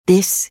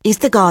This is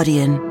The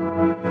Guardian.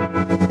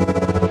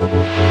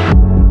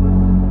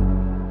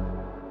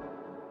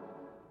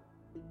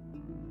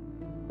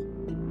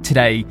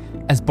 Today,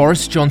 as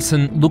Boris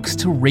Johnson looks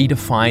to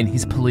redefine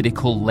his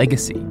political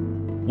legacy,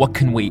 what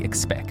can we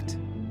expect?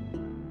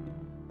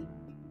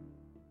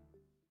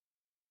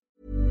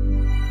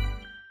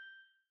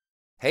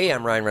 Hey,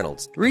 I'm Ryan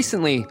Reynolds.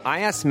 Recently,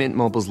 I asked Mint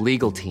Mobile's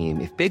legal team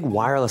if big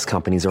wireless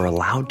companies are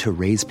allowed to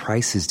raise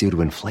prices due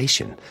to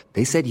inflation.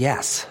 They said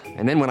yes.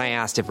 And then when I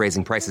asked if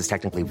raising prices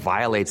technically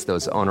violates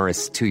those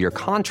onerous two-year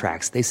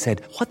contracts, they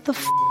said, "What the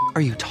f***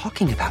 are you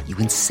talking about, you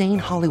insane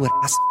Hollywood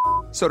ass?"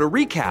 So to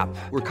recap,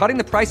 we're cutting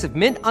the price of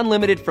Mint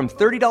Unlimited from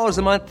 $30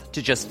 a month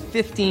to just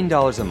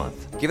 $15 a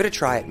month. Give it a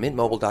try at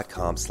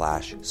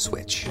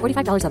mintmobile.com/switch.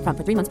 $45 up front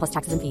for 3 months plus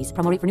taxes and fees.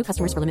 Promo rate for new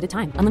customers for limited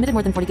time. Unlimited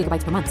more than 40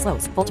 gigabytes per month.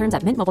 Slows full terms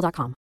at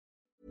mintmobile.com.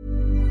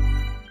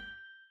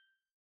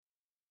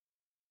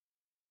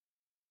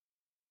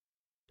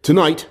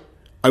 Tonight,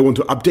 I want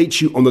to update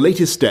you on the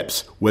latest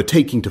steps we're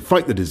taking to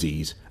fight the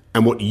disease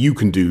and what you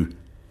can do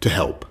to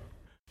help.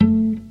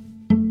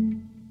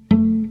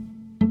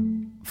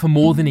 For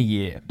more than a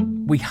year,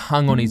 we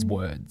hung on his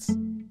words.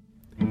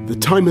 The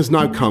time has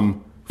now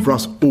come for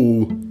us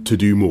all to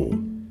do more.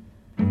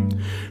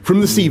 From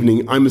this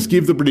evening, I must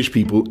give the British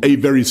people a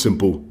very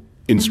simple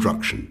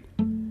instruction.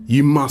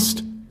 You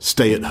must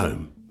stay at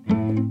home.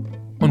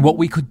 On what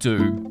we could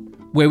do,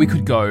 where we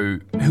could go,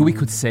 who we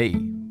could see.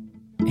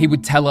 He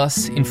would tell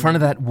us in front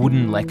of that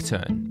wooden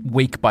lectern,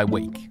 week by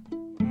week.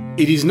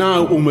 It is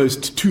now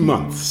almost 2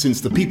 months since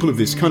the people of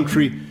this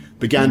country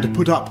began to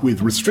put up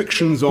with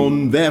restrictions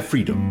on their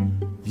freedom,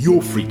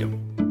 your freedom.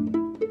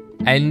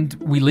 And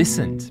we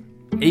listened,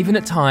 even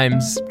at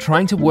times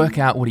trying to work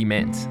out what he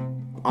meant.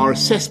 Our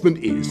assessment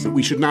is that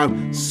we should now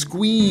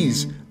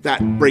squeeze that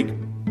brake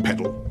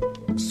pedal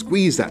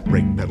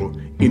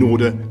in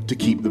order to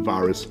keep the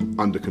virus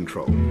under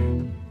control.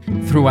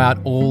 Throughout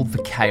all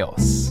the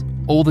chaos,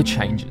 all the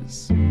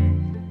changes.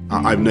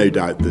 I've no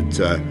doubt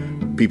that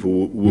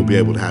people will be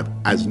able to have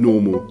as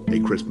normal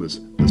a Christmas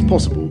as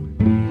possible.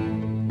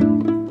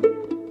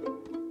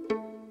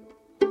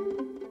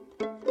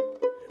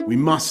 We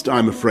must,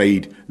 I'm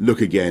afraid,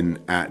 look again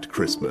at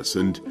Christmas.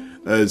 And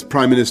as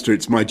Prime Minister,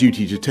 it's my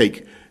duty to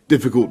take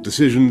difficult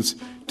decisions,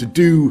 to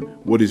do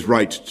what is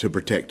right to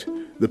protect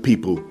the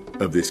people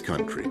of this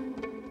country.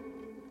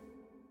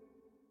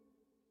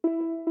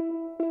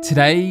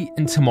 Today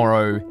and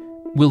tomorrow,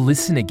 we'll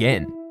listen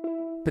again.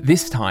 But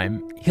this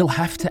time, he'll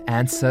have to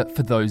answer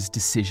for those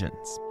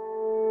decisions.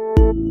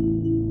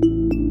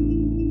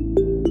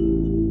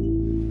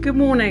 Good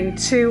morning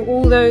to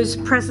all those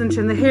present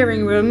in the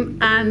hearing room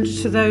and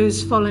to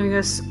those following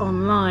us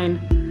online.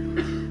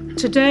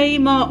 Today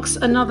marks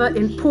another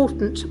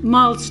important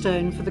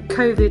milestone for the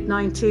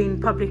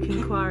COVID-19 public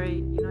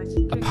inquiry.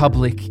 A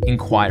public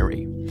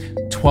inquiry,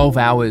 12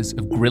 hours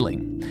of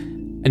grilling,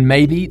 and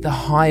maybe the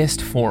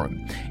highest forum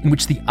in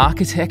which the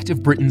architect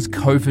of Britain's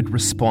COVID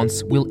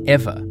response will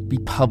ever be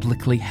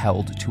publicly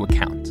held to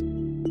account.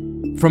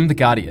 From The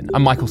Guardian,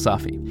 I'm Michael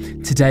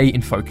Safi. Today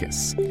in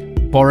focus,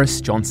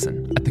 Boris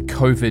Johnson at the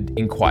COVID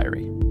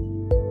inquiry.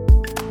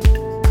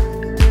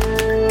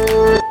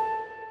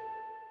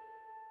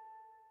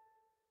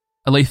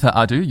 Aletha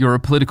Adu, you're a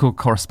political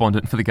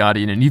correspondent for The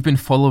Guardian and you've been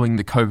following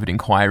the COVID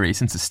inquiry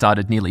since it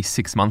started nearly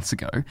 6 months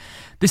ago.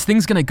 This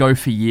thing's going to go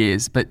for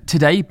years, but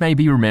today may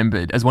be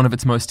remembered as one of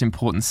its most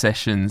important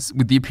sessions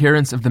with the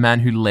appearance of the man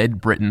who led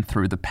Britain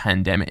through the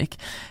pandemic.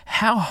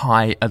 How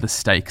high are the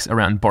stakes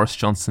around Boris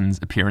Johnson's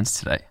appearance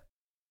today?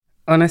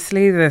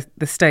 Honestly, the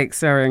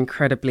stakes are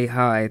incredibly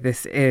high.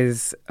 This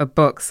is a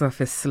box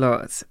office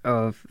slot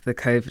of the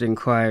COVID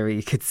inquiry,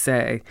 you could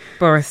say.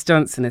 Boris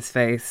Johnson has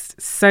faced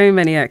so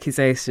many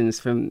accusations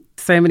from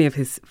so many of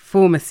his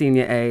former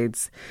senior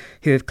aides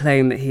who have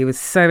claimed that he was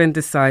so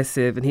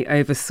indecisive and he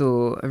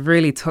oversaw a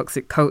really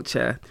toxic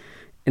culture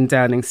in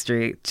Downing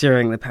Street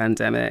during the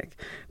pandemic.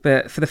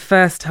 But for the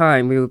first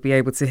time, we will be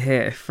able to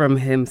hear from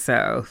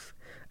himself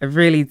a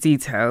really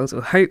detailed,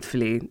 or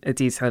hopefully a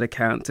detailed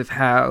account of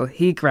how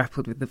he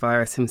grappled with the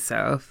virus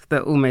himself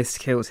that almost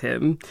killed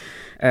him,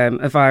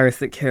 a virus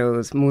that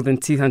killed more than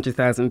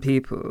 200,000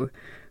 people.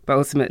 But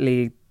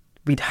ultimately,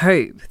 we'd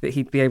hope that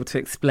he'd be able to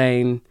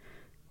explain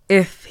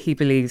if he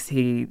believes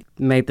he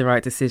made the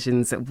right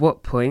decisions, at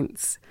what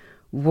points,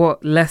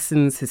 what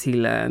lessons has he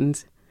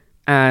learned,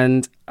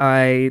 and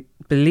I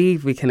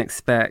believe we can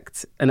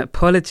expect an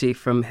apology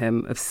from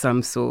him of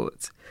some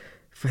sort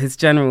for his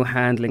general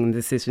handling and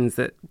decisions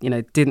that,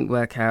 didn't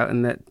work out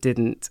and that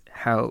didn't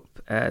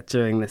help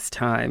during this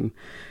time.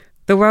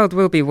 The world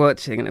will be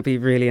watching and it'll be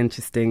really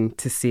interesting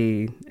to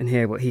see and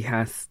hear what he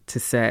has to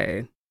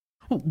say.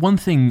 Well, one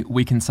thing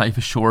we can say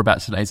for sure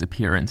about today's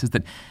appearance is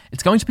that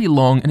it's going to be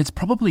long and it's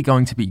probably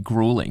going to be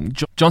gruelling.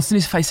 Johnson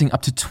is facing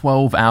up to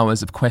 12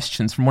 hours of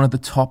questions from one of the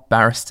top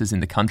barristers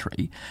in the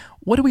country.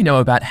 What do we know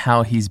about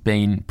how he's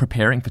been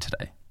preparing for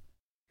today?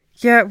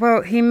 Yeah,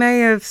 well, he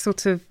may have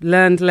sort of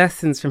learned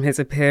lessons from his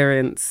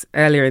appearance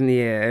earlier in the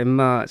year, in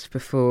March,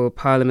 before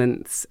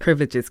Parliament's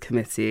Privileges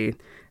Committee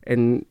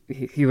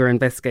who were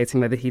investigating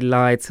whether he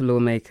lied to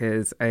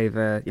lawmakers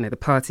over, the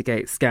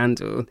Partygate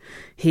scandal.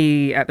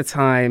 He, at the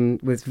time,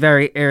 was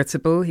very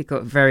irritable. He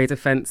got very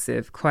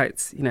defensive,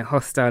 quite,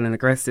 hostile and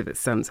aggressive at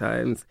some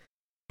times.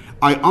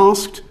 I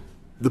asked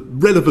the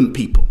relevant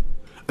people.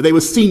 They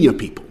were senior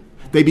people.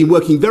 They'd been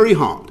working very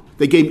hard.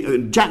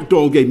 Jack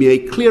Doyle gave me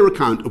a clear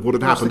account of what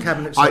had happened. The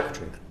Cabinet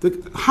Secretary.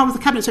 How was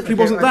the Cabinet Secretary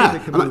wasn't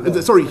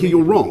there? Sorry,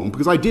 you're wrong,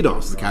 because I did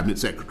ask the Cabinet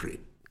Secretary.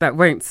 That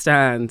won't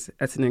stand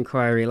at an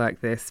inquiry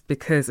like this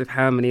because of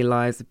how many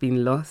lives have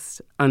been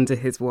lost under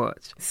his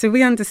watch. So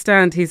we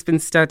understand he's been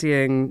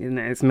studying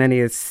as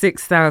many as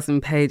 6,000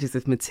 pages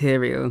of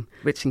material,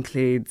 which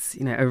includes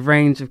a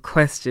range of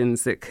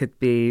questions that could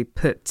be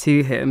put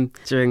to him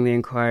during the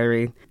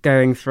inquiry,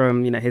 going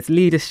from his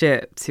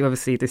leadership to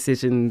obviously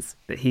decisions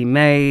that he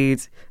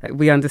made.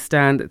 We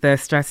understand that their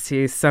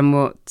strategy is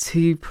somewhat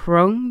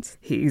two-pronged.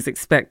 He's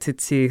expected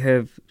to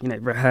have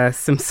rehearsed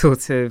some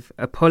sort of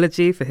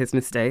apology for his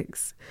mistakes,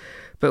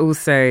 but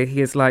also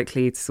he is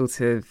likely to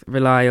sort of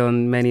rely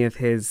on many of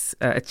his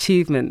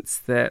achievements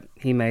that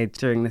he made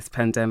during this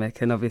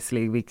pandemic. And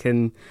obviously we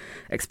can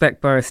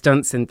expect Boris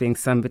Johnson, being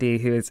somebody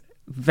who is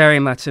very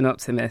much an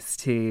optimist,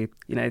 to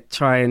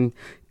try and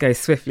go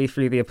swiftly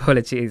through the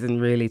apologies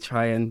and really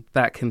try and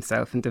back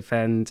himself and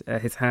defend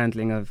his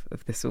handling of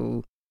this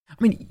all. I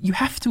mean, you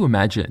have to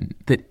imagine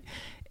that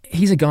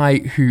he's a guy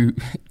who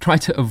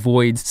tried to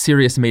avoid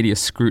serious media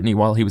scrutiny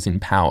while he was in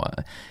power.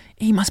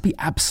 He must be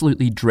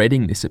absolutely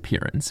dreading this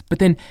appearance. But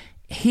then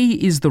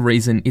he is the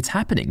reason it's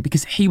happening,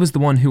 because he was the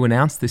one who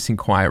announced this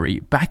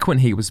inquiry back when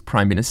he was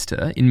Prime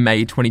Minister in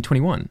May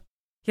 2021.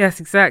 Yes,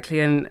 exactly.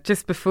 And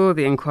just before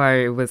the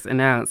inquiry was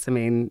announced,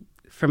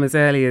 from as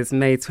early as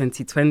May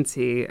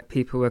 2020,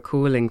 people were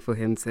calling for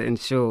him to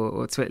ensure,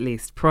 or to at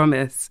least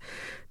promise,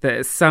 that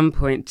at some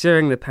point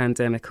during the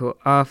pandemic or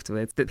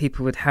afterwards, that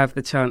people would have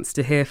the chance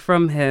to hear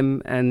from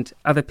him and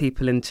other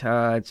people in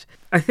charge.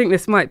 I think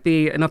this might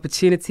be an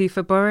opportunity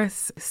for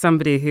Boris,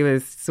 somebody who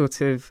has sort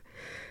of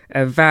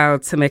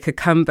vowed to make a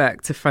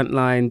comeback to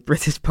frontline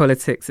British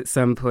politics at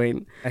some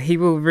point. He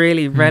will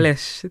really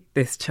relish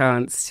this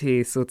chance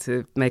to sort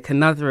of make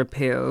another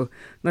appeal,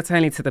 not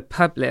only to the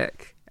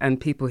public and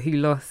people who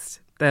lost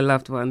their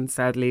loved ones,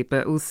 sadly,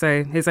 but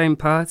also his own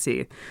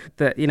party,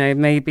 that,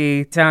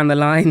 maybe down the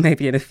line,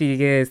 maybe in a few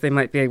years, they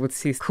might be able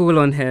to call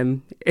on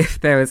him if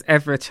there was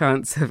ever a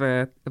chance of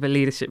a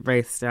leadership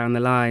race down the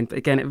line. But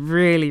again, it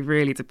really,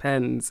 really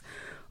depends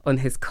on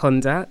his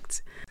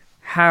conduct,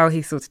 how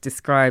he sort of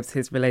describes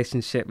his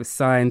relationship with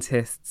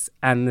scientists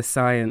and the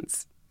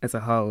science as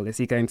a whole. Is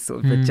he going to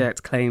sort of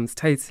reject claims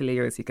totally,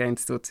 or is he going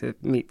to sort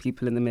of meet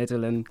people in the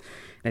middle and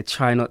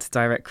try not to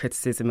direct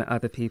criticism at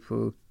other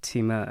people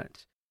too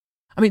much?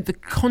 I mean, the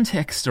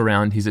context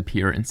around his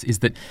appearance is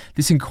that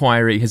this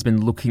inquiry has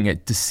been looking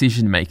at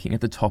decision-making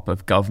at the top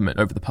of government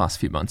over the past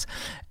few months.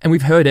 And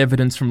we've heard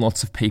evidence from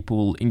lots of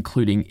people,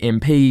 including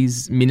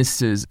MPs,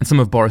 ministers, and some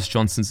of Boris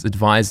Johnson's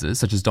advisors,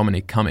 such as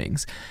Dominic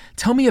Cummings.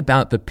 Tell me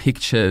about the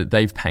picture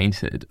they've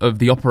painted of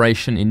the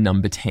operation in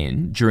Number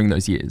 10 during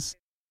those years.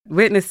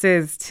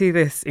 Witnesses to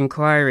this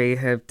inquiry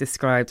have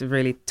described a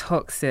really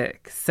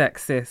toxic,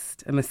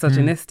 sexist and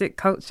misogynistic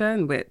culture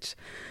in which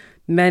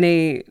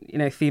many,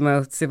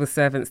 female civil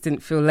servants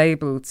didn't feel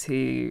able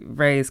to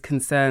raise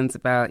concerns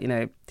about,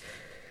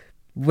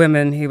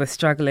 women who were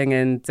struggling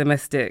in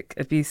domestic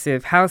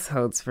abusive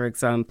households, for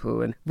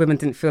example, and women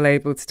didn't feel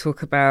able to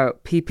talk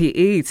about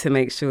PPE to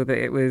make sure that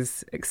it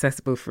was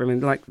accessible for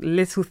women. Like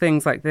little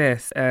things like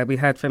this. We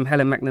heard from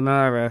Helen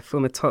McNamara,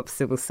 former top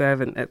civil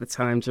servant at the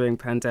time during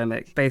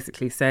pandemic,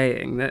 basically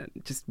saying that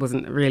it just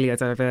wasn't really a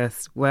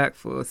diverse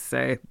workforce.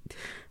 So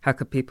how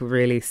could people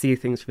really see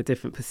things from a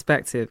different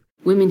perspective?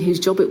 Women whose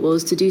job it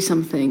was to do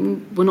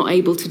something were not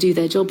able to do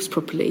their jobs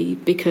properly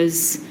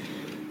because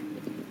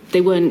they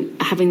weren't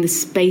having the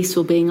space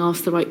or being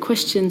asked the right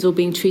questions or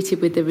being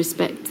treated with the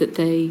respect that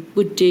they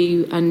would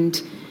do.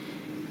 And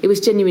it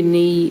was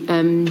genuinely,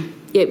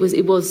 it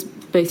was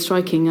both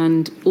striking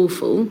and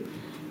awful.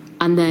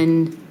 And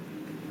then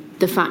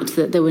the fact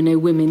that there were no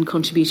women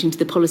contributing to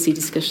the policy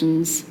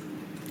discussions,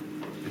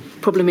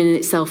 problem in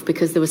itself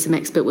because there were some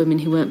expert women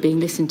who weren't being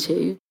listened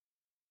to.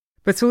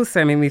 But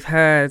also, we've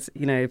heard,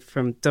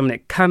 from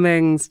Dominic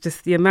Cummings,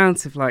 just the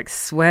amount of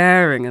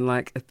swearing and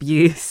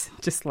abuse,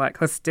 just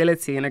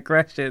hostility and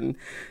aggression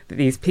that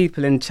these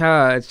people in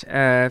charge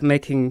are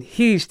making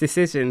huge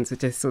decisions, are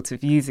just sort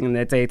of using in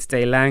their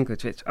day-to-day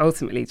language, which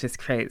ultimately just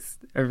creates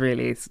a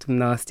really sort of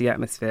nasty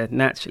atmosphere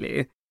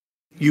naturally.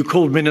 You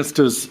called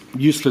ministers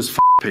useless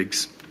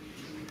pigs,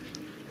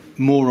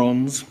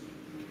 morons,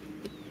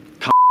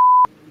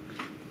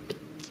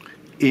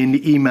 in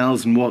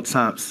emails and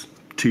WhatsApps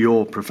to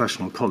your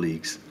professional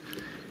colleagues.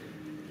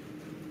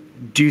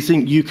 Do you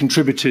think you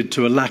contributed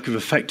to a lack of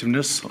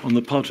effectiveness on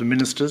the part of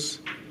ministers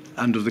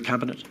and of the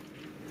cabinet?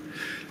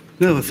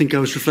 No, I think I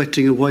was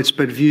reflecting a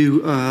widespread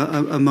view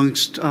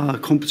amongst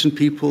competent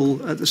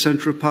people at the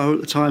centre of power at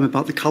the time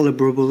about the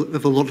calibre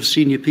of a lot of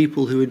senior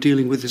people who are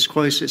dealing with this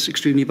crisis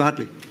extremely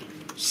badly.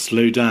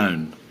 Slow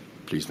down,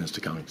 please,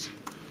 Mr. Cummings.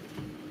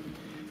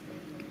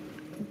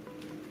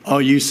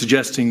 Are you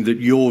suggesting that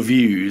your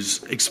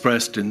views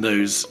expressed in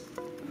those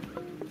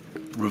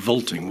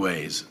revolting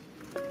ways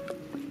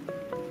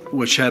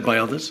were shared by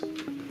others?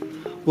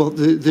 Well,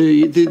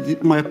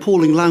 my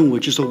appalling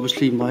language is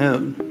obviously my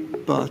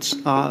own, but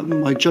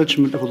my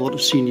judgment of a lot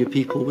of senior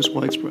people was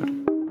widespread.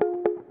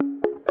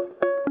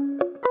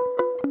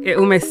 It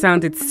almost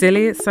sounded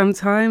silly at some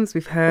times.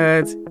 We've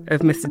heard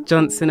of Mr.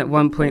 Johnson at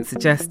one point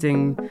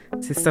suggesting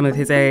to some of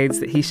his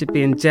aides that he should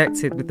be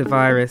injected with the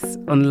virus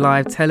on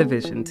live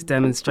television to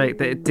demonstrate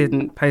that it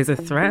didn't pose a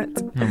threat.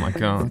 Oh my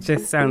God. It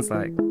just sounds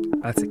like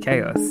utter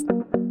chaos.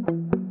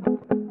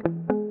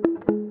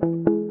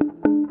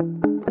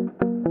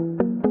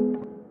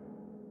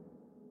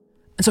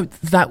 And so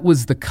that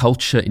was the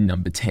culture in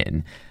Number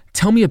 10.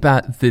 Tell me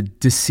about the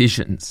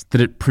decisions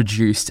that it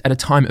produced at a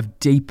time of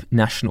deep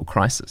national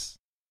crisis.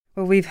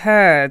 Well, we've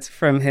heard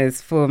from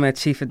his former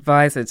chief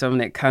advisor,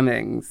 Dominic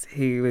Cummings,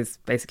 who was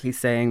basically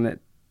saying that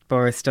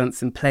Boris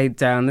Johnson played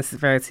down the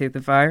severity of the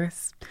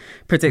virus,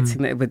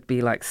 predicting that it would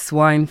be like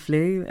swine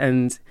flu.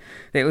 And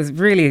it was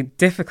really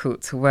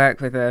difficult to work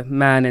with a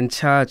man in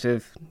charge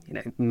of,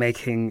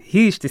 making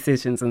huge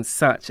decisions on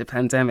such a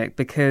pandemic,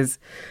 because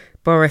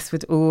Boris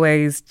would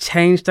always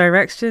change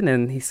direction,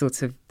 and he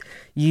sort of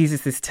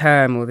uses this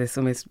term, or this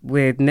almost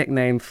weird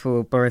nickname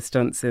for Boris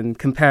Johnson,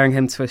 comparing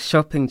him to a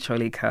shopping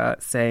trolley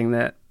cart, saying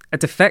that a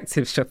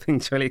defective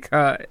shopping trolley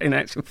cart, in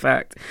actual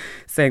fact,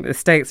 saying that the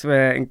stakes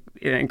were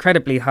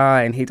incredibly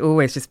high, and he'd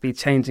always just be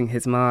changing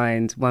his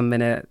mind one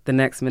minute, the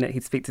next minute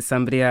he'd speak to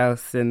somebody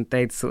else and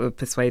they'd sort of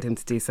persuade him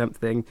to do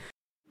something.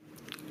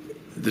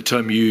 The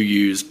term you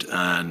used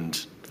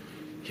and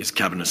his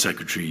cabinet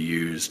secretary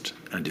used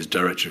and his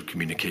director of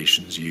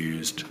communications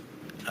used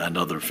and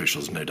other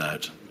officials, no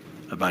doubt,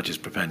 about his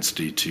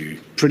propensity to...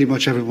 Pretty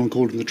much everyone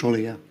called him the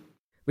trolley, yeah.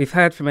 We've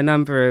heard from a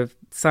number of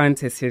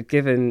scientists who have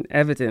given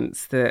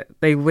evidence that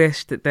they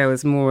wished that there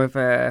was more of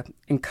a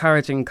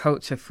encouraging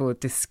culture for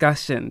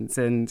discussions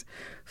and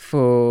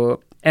for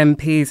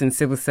MPs and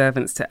civil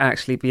servants to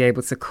actually be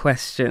able to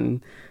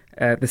question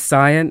the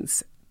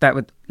science that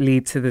would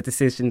lead to the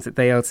decisions that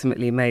they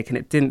ultimately make. And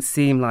it didn't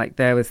seem like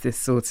there was this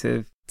sort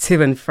of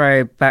to and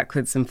fro,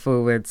 backwards and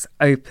forwards,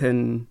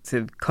 open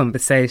to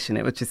conversation.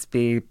 It would just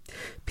be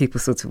people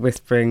sort of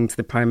whispering to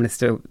the Prime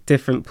Minister at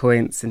different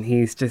points, and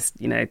he's just,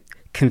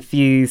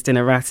 confused and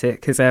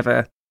erratic as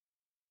ever.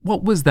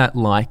 What was that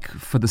like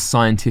for the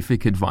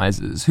scientific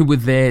advisors who were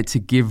there to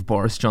give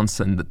Boris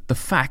Johnson the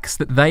facts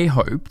that they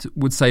hoped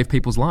would save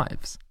people's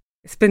lives?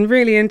 It's been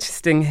really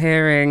interesting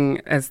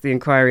hearing, as the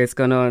inquiry has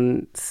gone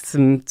on,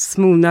 some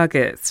small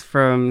nuggets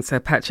from Sir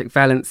Patrick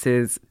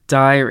Vallance's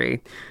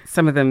diary,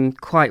 some of them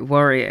quite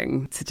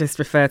worrying. To just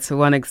refer to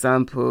one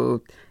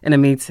example, in a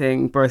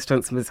meeting, Boris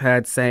Johnson was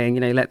heard saying,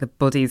 let the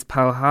bodies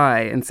pile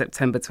high in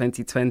September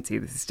 2020.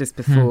 This is just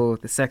before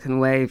the second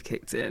wave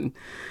kicked in.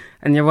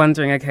 And you're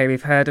wondering, okay,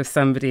 we've heard of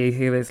somebody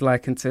who is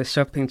likened to a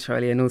shopping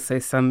trolley, and also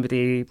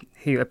somebody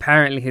who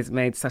apparently has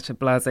made such a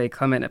blasé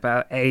comment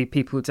about A,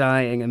 people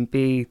dying, and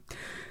B,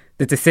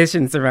 the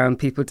decisions around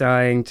people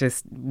dying,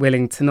 just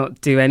willing to not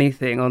do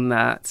anything on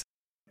that.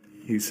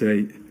 You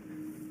say,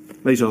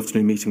 late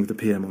afternoon meeting with the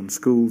PM on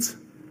schools.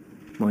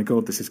 My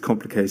God, this is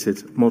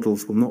complicated.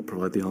 Models will not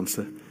provide the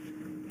answer.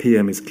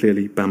 PM is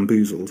clearly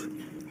bamboozled.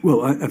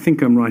 Well, I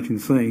think I'm right in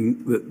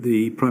saying that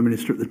the Prime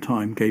Minister at the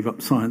time gave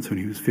up science when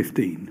he was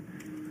 15.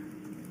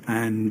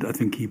 And I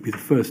think he'd be the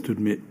first to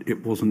admit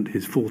it wasn't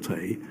his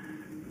forte,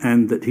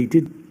 and that he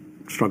did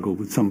struggle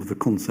with some of the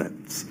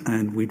concepts,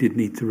 and we did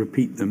need to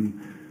repeat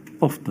them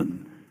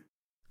often.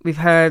 We've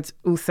heard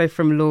also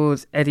from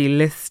Lord Eddie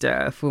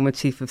Lister, a former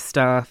Chief of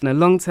Staff and a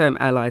long-term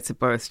ally to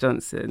Boris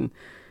Johnson,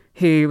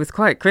 who was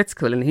quite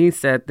critical, and he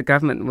said the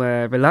government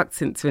were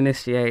reluctant to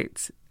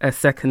initiate a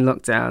second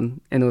lockdown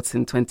in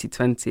autumn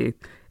 2020.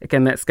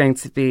 Again, that's going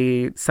to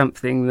be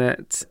something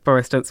that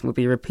Boris Johnson will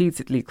be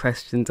repeatedly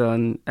questioned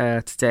on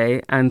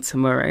today and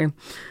tomorrow,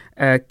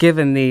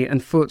 given the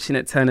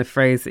unfortunate turn of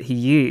phrase that he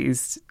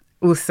used.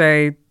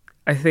 Also,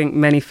 I think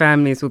many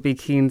families will be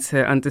keen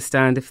to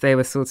understand if they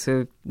were sort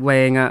of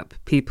weighing up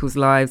people's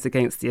lives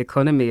against the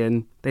economy,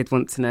 and they'd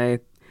want to know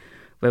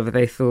whether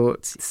they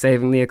thought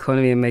saving the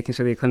economy and making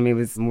sure the economy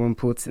was more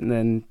important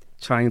than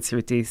trying to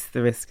reduce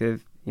the risk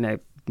of,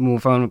 more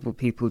vulnerable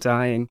people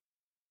dying.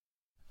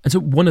 And so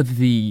one of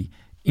the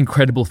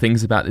incredible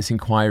things about this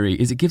inquiry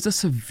is it gives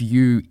us a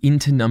view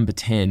into Number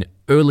 10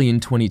 early in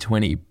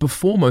 2020,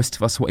 before most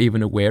of us were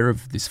even aware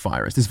of this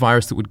virus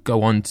that would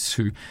go on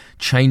to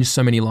change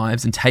so many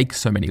lives and take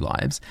so many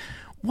lives.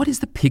 What is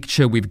the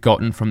picture we've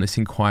gotten from this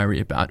inquiry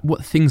about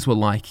what things were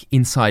like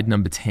inside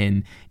Number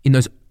 10 in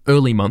those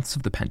early months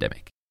of the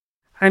pandemic?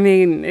 I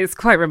mean, it's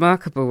quite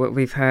remarkable what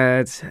we've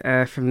heard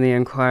from the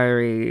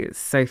inquiry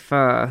so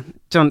far.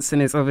 Johnson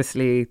is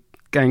obviously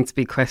going to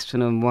be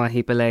questioned on why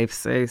he behaved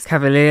so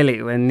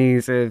cavalierly when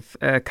news of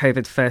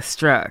COVID first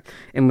struck,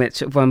 in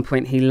which at one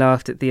point he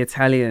laughed at the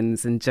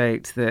Italians and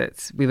joked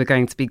that we were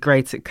going to be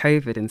great at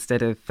COVID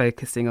instead of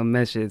focusing on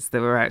measures that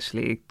were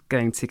actually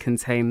going to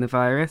contain the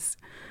virus.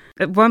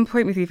 At one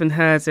point, we've even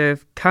heard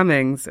of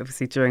Cummings,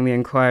 obviously during the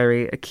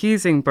inquiry,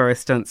 accusing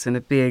Boris Johnson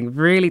of being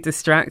really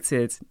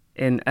distracted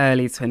in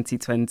early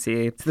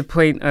 2020, to the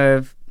point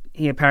of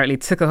he apparently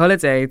took a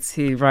holiday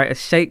to write a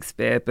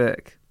Shakespeare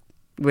book,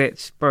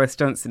 which Boris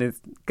Johnson is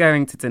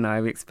going to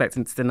deny. We expect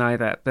him to deny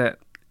that. But,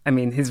 I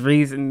mean, his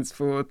reasons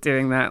for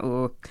doing that,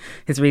 or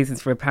his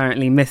reasons for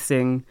apparently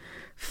missing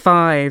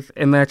 5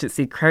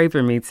 emergency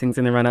COBRA meetings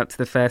in the run-up to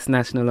the first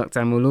national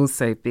lockdown, will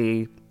also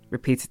be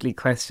repeatedly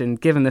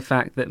questioned, given the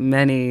fact that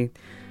many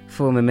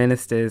former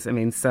ministers, I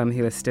mean, some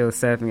who are still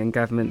serving in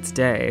government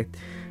today,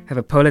 have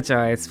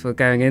apologised for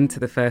going into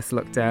the first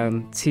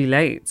lockdown too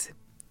late,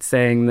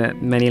 saying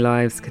that many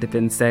lives could have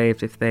been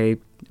saved if they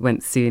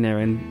went sooner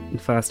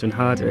and faster and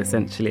harder,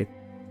 essentially.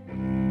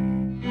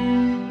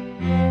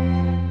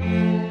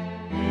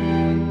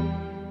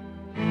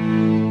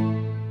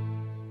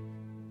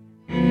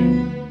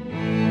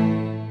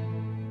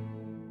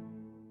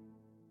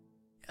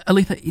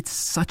 Aletha, it's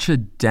such a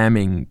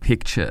damning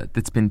picture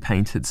that's been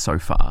painted so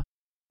far.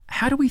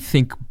 How do we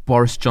think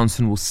Boris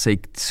Johnson will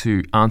seek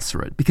to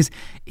answer it? Because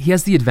he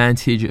has the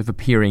advantage of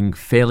appearing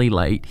fairly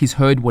late. He's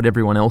heard what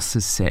everyone else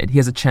has said. He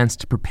has a chance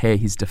to prepare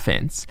his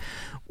defence.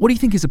 What do you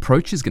think his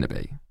approach is going to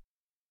be?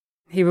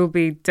 He will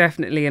be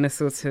definitely in a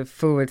sort of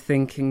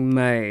forward-thinking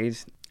mode,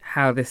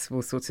 how this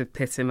will sort of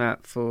pit him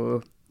up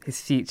for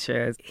his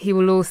future. He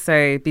will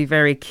also be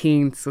very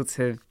keen to sort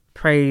of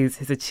praise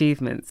his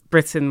achievements.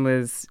 Britain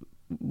was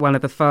one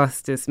of the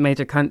fastest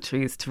major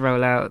countries to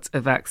roll out a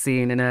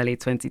vaccine in early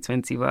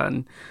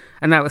 2021.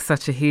 And that was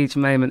such a huge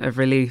moment of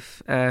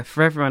relief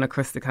for everyone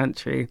across the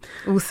country.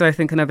 Also, I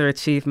think another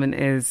achievement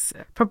is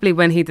probably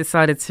when he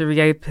decided to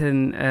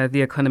reopen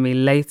the economy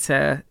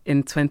later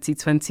in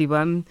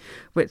 2021,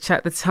 which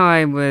at the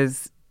time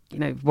was,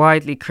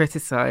 widely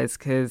criticised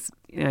because,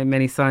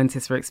 many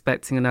scientists were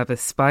expecting another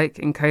spike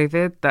in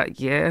COVID that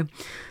year.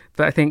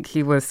 But I think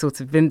he was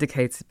sort of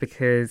vindicated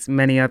because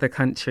many other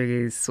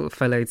countries sort of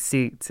followed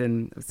suit,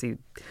 and obviously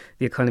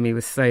the economy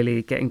was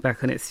slowly getting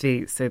back on its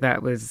feet. So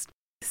that was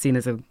seen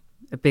as a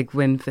big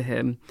win for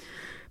him.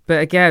 But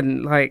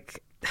again,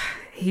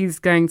 he's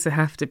going to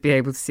have to be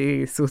able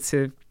to sort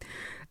of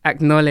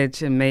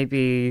acknowledge and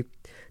maybe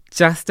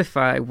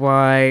justify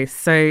why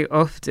so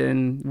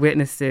often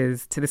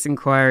witnesses to this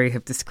inquiry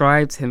have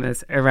described him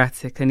as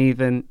erratic and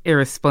even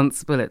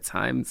irresponsible at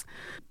times.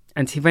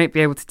 And he won't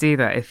be able to do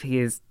that if he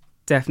is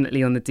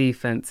definitely on the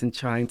defence and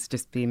trying to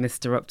just be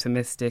Mr.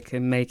 Optimistic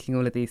and making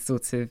all of these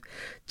sorts of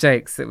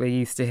jokes that we're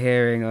used to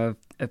hearing of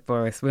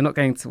Boris. We're not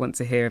going to want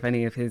to hear of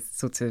any of his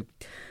sort of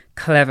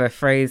clever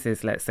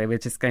phrases, let's say. We're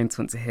just going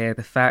to want to hear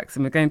the facts,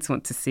 and we're going to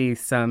want to see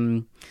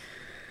some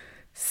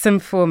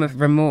form of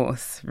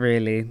remorse,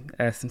 really,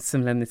 some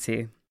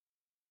solemnity.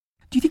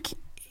 Do you think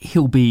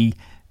he'll be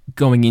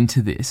going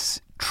into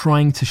this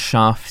trying to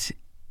shaft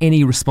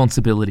any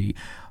responsibility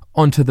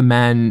onto the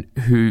man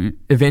who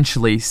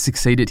eventually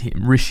succeeded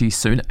him, Rishi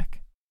Sunak?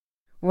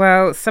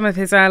 Well, some of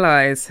his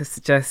allies have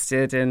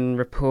suggested in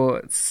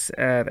reports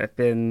that have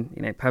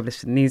been,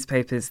 published in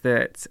newspapers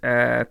that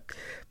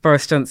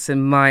Boris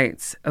Johnson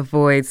might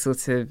avoid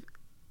sort of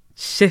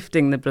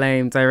shifting the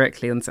blame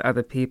directly onto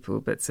other people,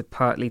 but to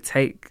partly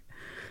take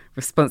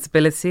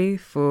responsibility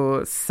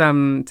for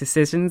some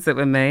decisions that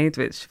were made,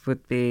 which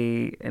would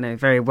be,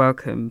 very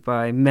welcome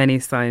by many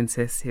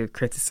scientists who have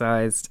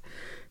criticised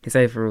his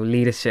overall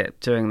leadership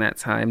during that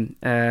time,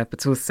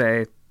 but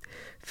also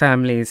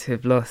families who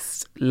have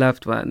lost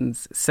loved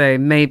ones. So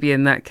maybe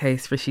in that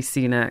case, Rishi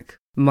Sunak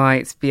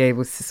might be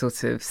able to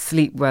sort of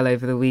sleep well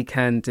over the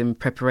weekend in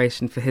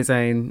preparation for his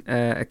own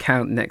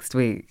account next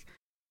week.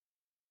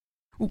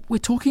 We're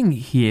talking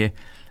here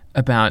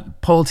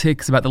about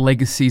politics, about the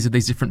legacies of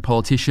these different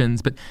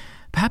politicians, but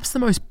perhaps the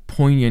most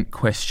poignant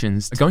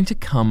questions are going to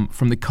come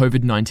from the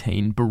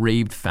COVID-19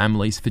 bereaved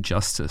families for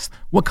justice.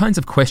 What kinds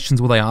of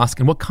questions will they ask,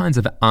 and what kinds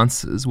of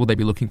answers will they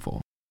be looking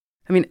for?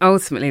 I mean,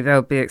 ultimately,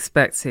 they'll be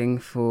expecting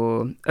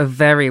for a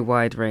very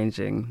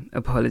wide-ranging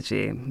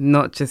apology,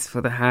 not just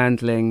for the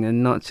handling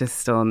and not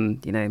just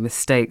on,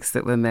 mistakes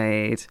that were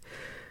made,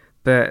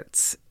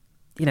 but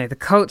the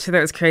culture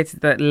that was created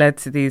that led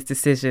to these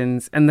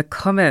decisions, and the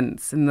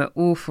comments and the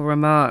awful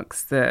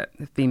remarks that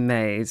have been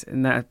made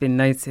and that have been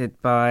noted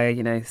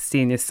by,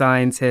 senior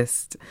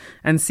scientists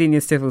and senior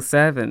civil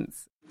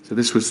servants. So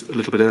this was a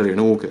little bit earlier in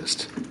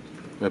August,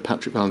 where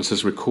Patrick Vallance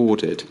has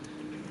recorded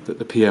that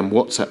the PM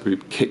WhatsApp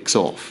group kicks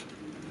off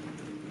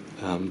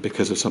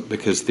because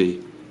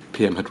the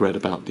PM had read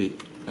about the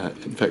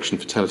infection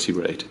fatality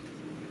rate.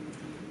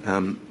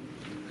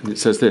 And it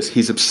says this: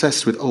 he's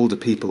obsessed with older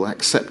people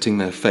accepting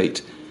their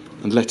fate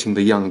and letting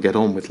the young get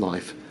on with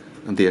life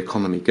and the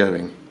economy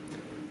going.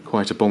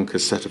 Quite a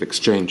bonkers set of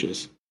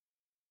exchanges.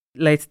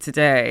 Later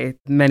today,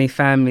 many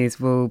families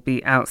will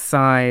be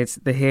outside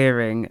the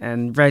hearing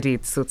and ready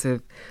to sort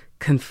of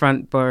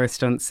confront Boris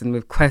Johnson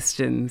with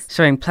questions,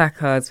 showing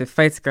placards with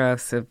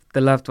photographs of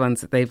the loved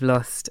ones that they've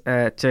lost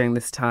during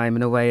this time,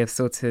 in a way of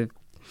sort of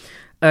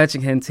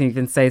urging him to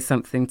even say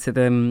something to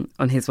them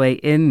on his way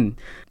in.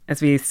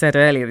 As we said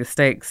earlier, the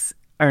stakes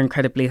are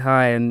incredibly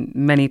high, and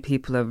many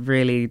people are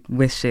really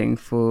wishing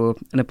for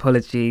an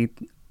apology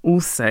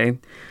also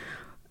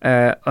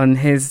on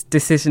his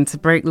decision to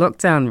break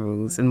lockdown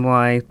rules and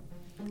why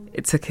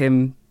it took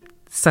him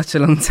such a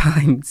long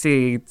time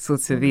to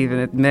sort of even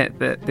admit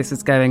that this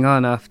was going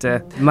on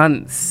after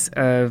months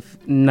of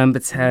Number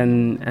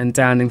 10 and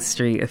Downing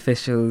Street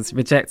officials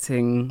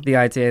rejecting the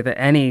idea that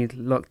any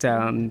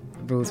lockdown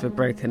rules were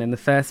broken in the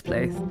first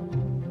place.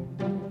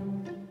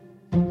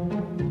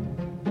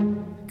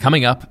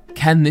 Coming up,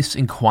 can this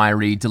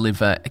inquiry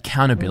deliver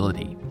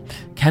accountability?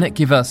 Can it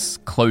give us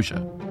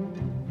closure?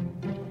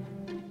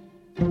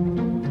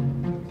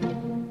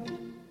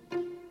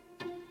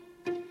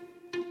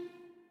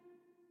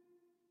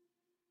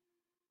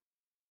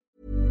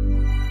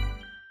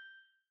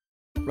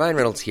 Ryan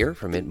Reynolds here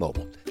from Mint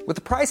Mobile. With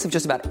the price of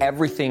just about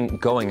everything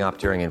going up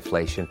during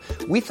inflation,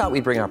 we thought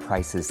we'd bring our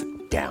prices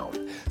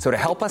down. So to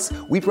help us,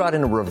 we brought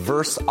in a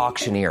reverse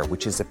auctioneer,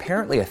 which is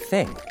apparently a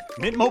thing.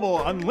 Mint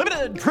Mobile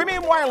Unlimited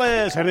Premium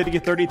Wireless. How to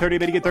get 30, 30,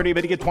 bit to get 30,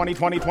 bit to get 20,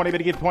 20, 20, bit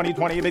to get 20,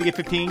 20, bit to get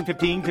 15,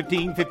 15,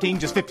 15, 15,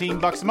 just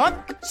 $15 a month?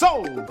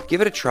 Sold!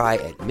 Give it a try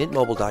at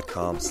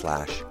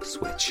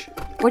mintmobile.com/switch.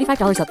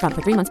 $45 up front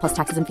for 3 months plus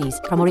taxes and fees.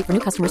 Promo rate for new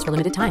customers for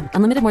limited time.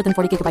 Unlimited more than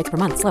 40 gigabytes per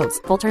month. Slows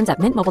full terms at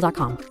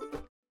mintmobile.com.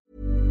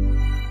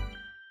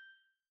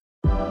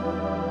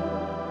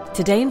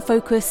 Today in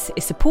Focus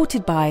is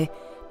supported by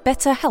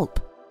BetterHelp.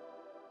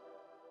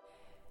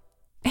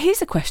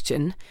 Here's a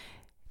question.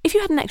 If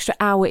you had an extra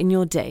hour in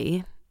your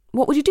day,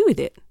 what would you do with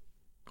it?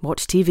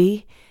 Watch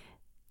TV?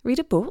 Read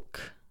a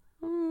book?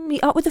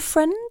 Meet up with a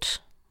friend?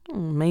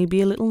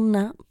 Maybe a little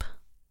nap?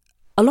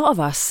 A lot of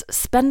us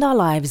spend our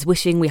lives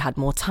wishing we had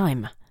more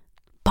time.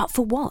 But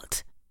for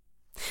what?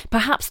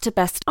 Perhaps to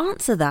best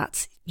answer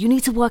that, you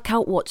need to work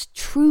out what's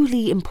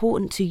truly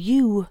important to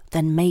you,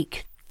 then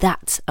make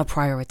that a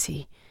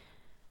priority.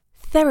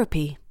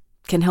 Therapy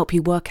can help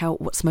you work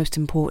out what's most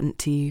important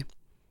to you.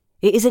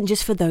 It isn't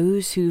just for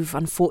those who've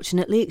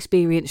unfortunately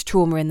experienced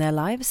trauma in their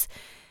lives.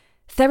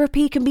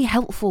 Therapy can be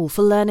helpful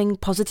for learning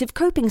positive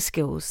coping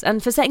skills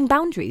and for setting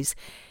boundaries.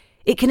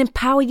 It can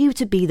empower you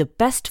to be the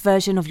best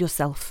version of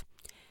yourself.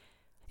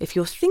 If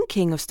you're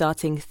thinking of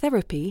starting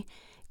therapy,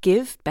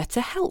 give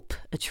BetterHelp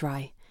a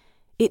try.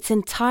 It's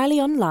entirely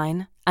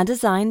online and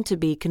designed to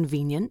be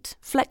convenient,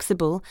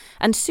 flexible,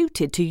 and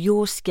suited to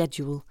your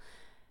schedule.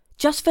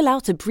 Just fill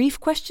out a brief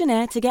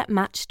questionnaire to get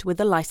matched with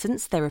a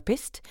licensed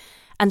therapist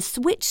and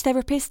switch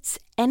therapists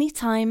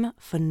anytime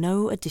for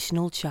no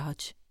additional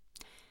charge.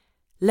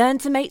 Learn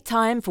to make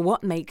time for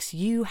what makes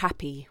you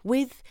happy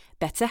with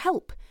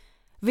BetterHelp.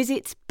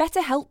 Visit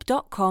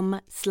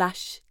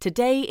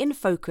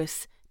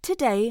betterhelp.com/todayinfocus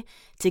today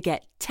to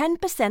get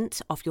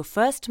 10% off your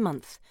first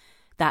month.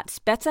 That's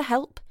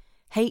BetterHelp,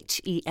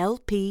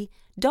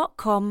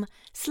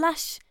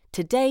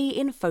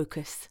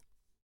 HELP.com/todayinfocus.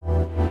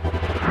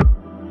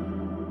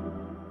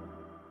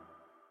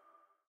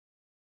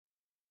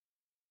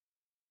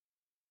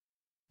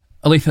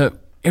 Aletha,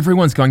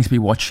 everyone's going to be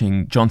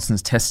watching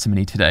Johnson's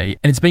testimony today,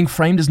 and it's being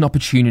framed as an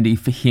opportunity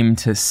for him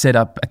to set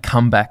up a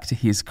comeback to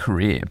his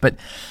career. But,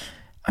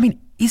 I mean,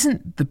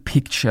 isn't the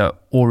picture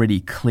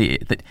already clear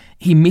that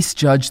he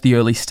misjudged the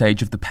early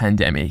stage of the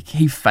pandemic?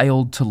 He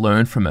failed to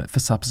learn from it for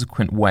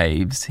subsequent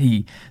waves.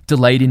 He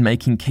delayed in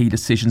making key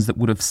decisions that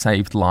would have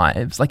saved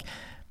lives. Like,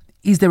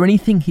 is there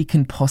anything he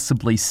can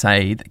possibly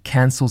say that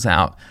cancels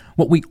out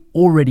what we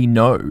already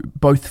know,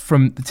 both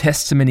from the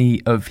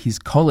testimony of his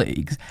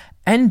colleagues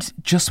and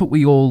just what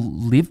we all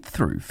lived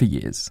through for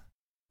years?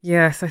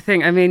 Yes, I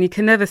mean, you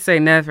can never say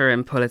never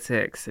in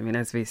politics. I mean,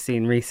 as we've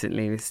seen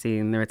recently, we've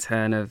seen the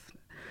return of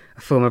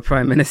a former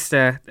Prime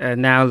Minister,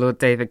 now Lord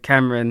David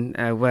Cameron,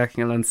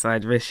 working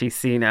alongside Rishi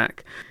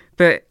Sunak.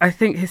 But I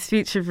think his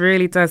future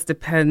really does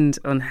depend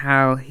on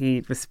how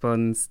he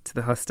responds to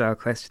the hostile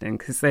questioning,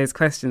 because those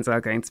questions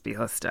are going to be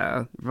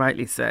hostile,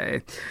 rightly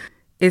so.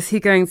 Is he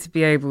going to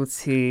be able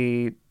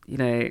to,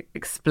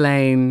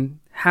 explain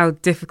how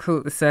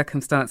difficult the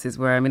circumstances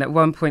were? I mean, at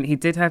one point he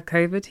did have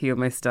COVID. He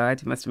almost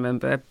died, you must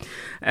remember.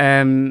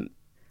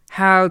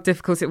 How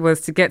difficult it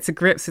was to get to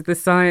grips with the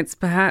science,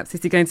 perhaps.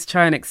 Is he going to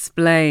try and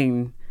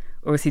explain,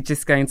 or is he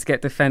just going to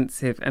get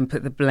defensive and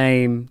put the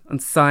blame on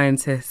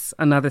scientists,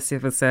 on other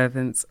civil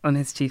servants, on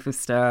his chief of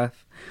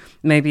staff,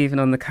 maybe even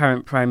on the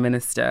current prime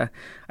minister?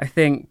 I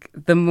think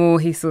the more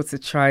he sort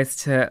of tries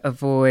to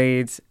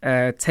avoid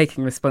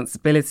taking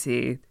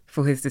responsibility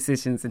for his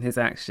decisions and his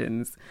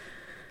actions,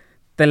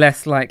 the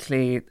less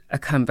likely a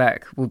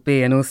comeback will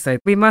be. And also,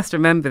 we must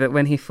remember that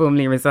when he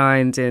formally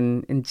resigned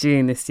in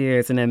June this year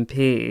as an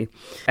MP,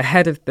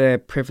 ahead of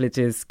the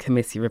Privileges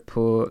Committee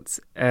report,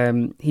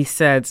 he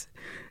said,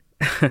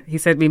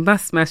 we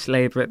must smash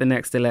Labour at the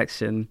next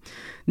election.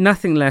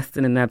 Nothing less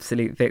than an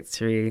absolute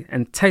victory,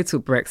 and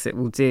total Brexit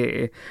will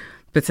do.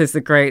 But as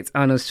the great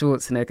Arnold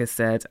Schwarzenegger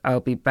said,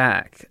 I'll be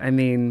back. I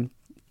mean,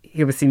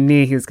 he obviously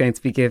knew he was going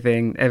to be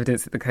giving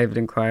evidence at the COVID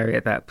inquiry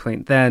at that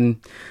point. Then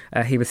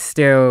he was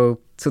still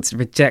sort of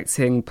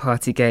rejecting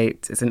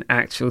Partygate as an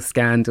actual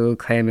scandal,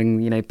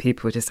 claiming,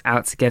 people were just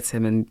out to get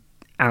him and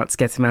out to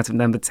get him out of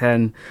number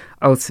 10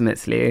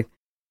 ultimately.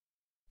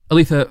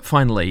 Aletha,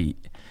 finally,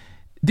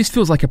 this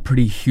feels like a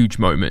pretty huge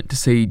moment to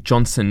see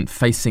Johnson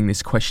facing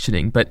this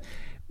questioning, but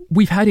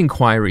we've had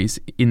inquiries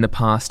in the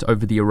past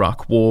over the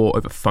Iraq War,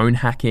 over phone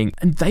hacking,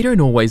 and they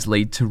don't always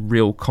lead to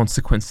real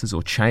consequences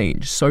or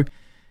change. So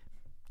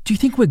do you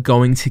think we're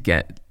going to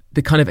get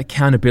the kind of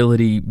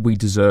accountability we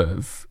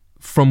deserve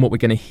from what we're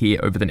going to hear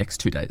over the next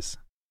 2 days?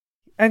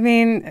 I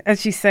mean,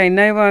 as you say,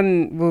 no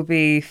one will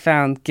be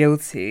found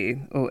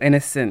guilty or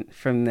innocent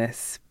from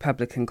this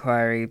public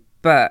inquiry,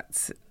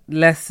 but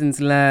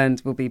lessons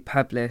learned will be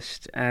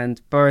published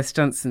and Boris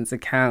Johnson's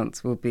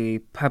account will be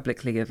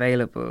publicly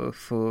available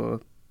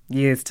for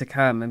years to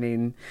come. I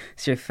mean,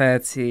 she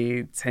referred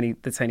to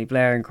the Tony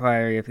Blair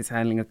inquiry of his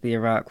handling of the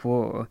Iraq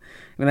War.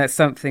 I mean, that's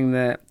something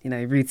that,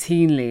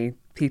 routinely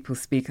people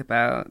speak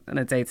about on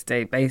a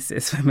day-to-day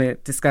basis when we're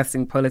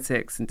discussing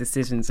politics and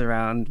decisions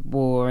around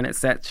war and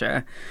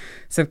etc.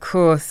 So, of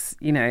course,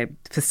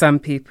 for some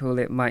people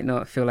it might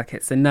not feel like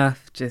it's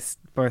enough just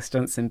Boris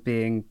Johnson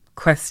being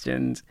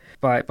questioned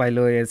by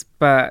lawyers,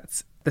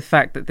 but the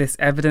fact that this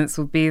evidence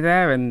will be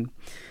there and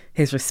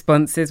his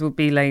responses will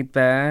be laid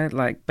bare,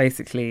 like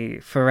basically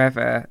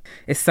forever,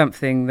 is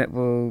something that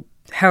will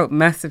help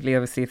massively.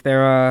 Obviously, if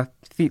there are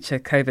future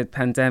COVID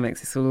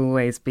pandemics, this will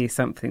always be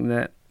something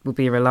that will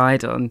be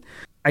relied on.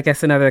 I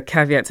guess another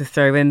caveat to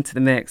throw into the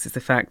mix is the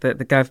fact that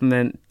the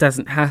government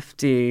doesn't have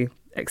to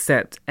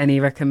accept any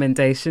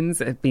recommendations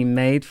that have been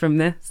made from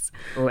this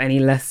or any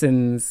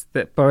lessons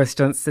that Boris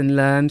Johnson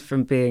learned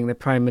from being the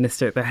Prime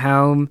Minister at the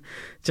helm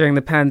during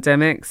the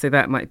pandemic. So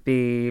that might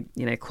be,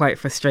 quite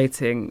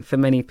frustrating for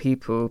many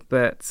people.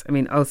 But I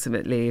mean,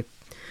 ultimately,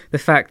 the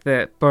fact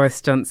that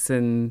Boris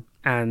Johnson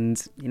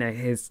and,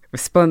 his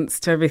response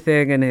to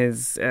everything and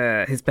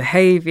his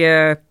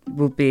behaviour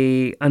will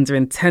be under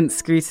intense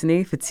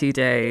scrutiny for 2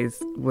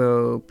 days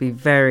will be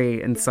very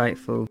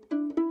insightful.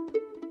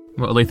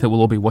 Well, Aletha,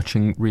 we'll all be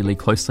watching really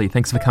closely.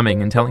 Thanks for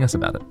coming and telling us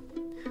about it.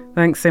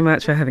 Thanks so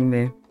much for having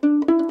me.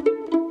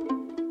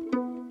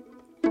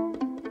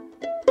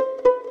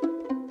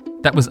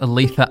 That was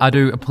Aletha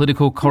Adu, a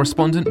political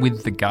correspondent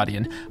with The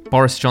Guardian.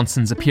 Boris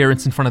Johnson's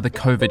appearance in front of the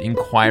COVID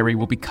inquiry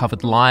will be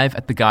covered live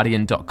at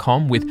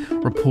theguardian.com with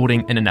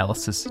reporting and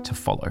analysis to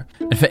follow.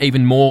 And for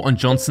even more on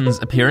Johnson's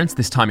appearance,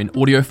 this time in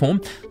audio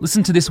form,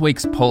 listen to this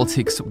week's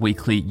Politics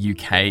Weekly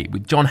UK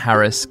with John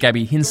Harris,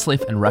 Gabby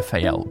Hinsliff and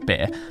Raphael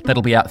Baer.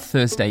 That'll be out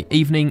Thursday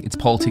evening. It's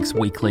Politics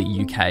Weekly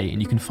UK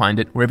and you can find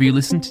it wherever you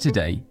listen to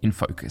Today in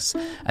Focus.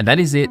 And that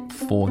is it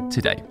for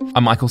today.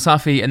 I'm Michael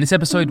Safi and this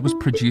episode was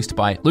produced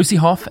by Lucy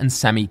Hoff and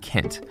Sammy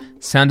Kent.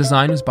 Sound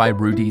design was by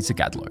Rudy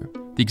Zagadlo.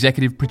 The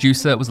executive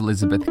producer was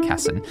Elizabeth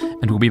Casson,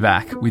 and we'll be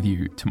back with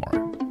you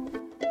tomorrow.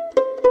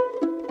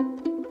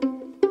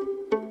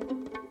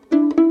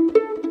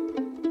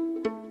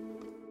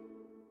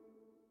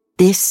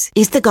 This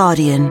is The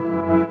Guardian.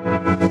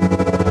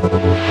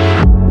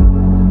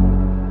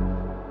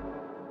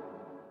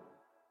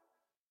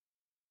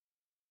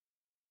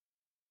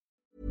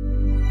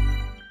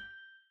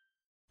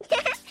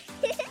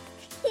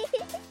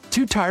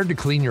 Too tired to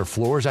clean your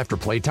floors after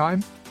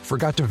playtime?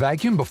 Forgot to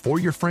vacuum before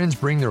your friends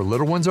bring their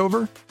little ones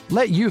over?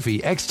 Let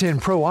Eufy X10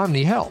 Pro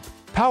Omni help.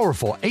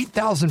 Powerful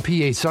 8,000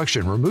 PA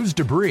suction removes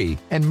debris,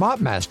 and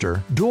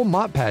MopMaster dual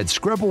mop pads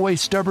scrub away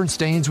stubborn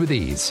stains with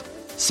ease.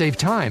 Save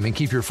time and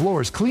keep your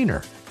floors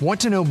cleaner.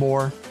 Want to know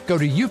more? Go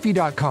to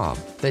eufy.com,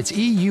 that's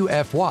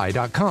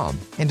EUFY.com,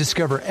 and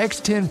discover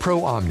X10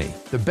 Pro Omni,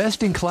 the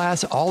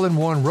best-in-class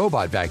all-in-one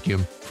robot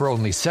vacuum for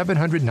only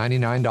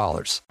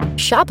 $799.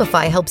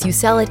 Shopify helps you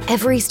sell at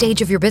every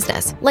stage of your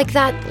business. Like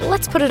that,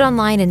 let's put it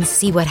online and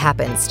see what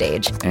happens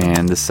stage.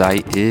 And the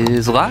site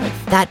is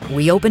live. That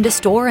we opened a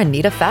store and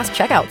need a fast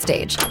checkout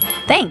stage.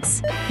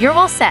 Thanks. You're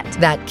all set.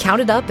 That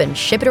count it up and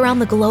ship it around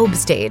the globe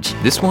stage.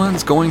 This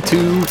one's going to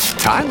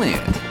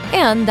Thailand.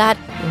 And that,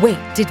 wait,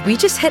 did we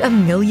just hit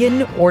 1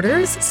 million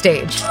orders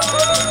stage?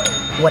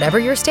 Whatever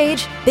your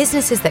stage,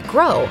 businesses that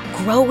grow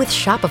with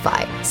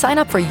Shopify. Sign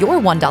up for your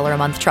 $1 a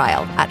month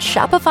trial at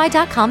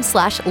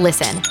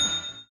shopify.com/listen.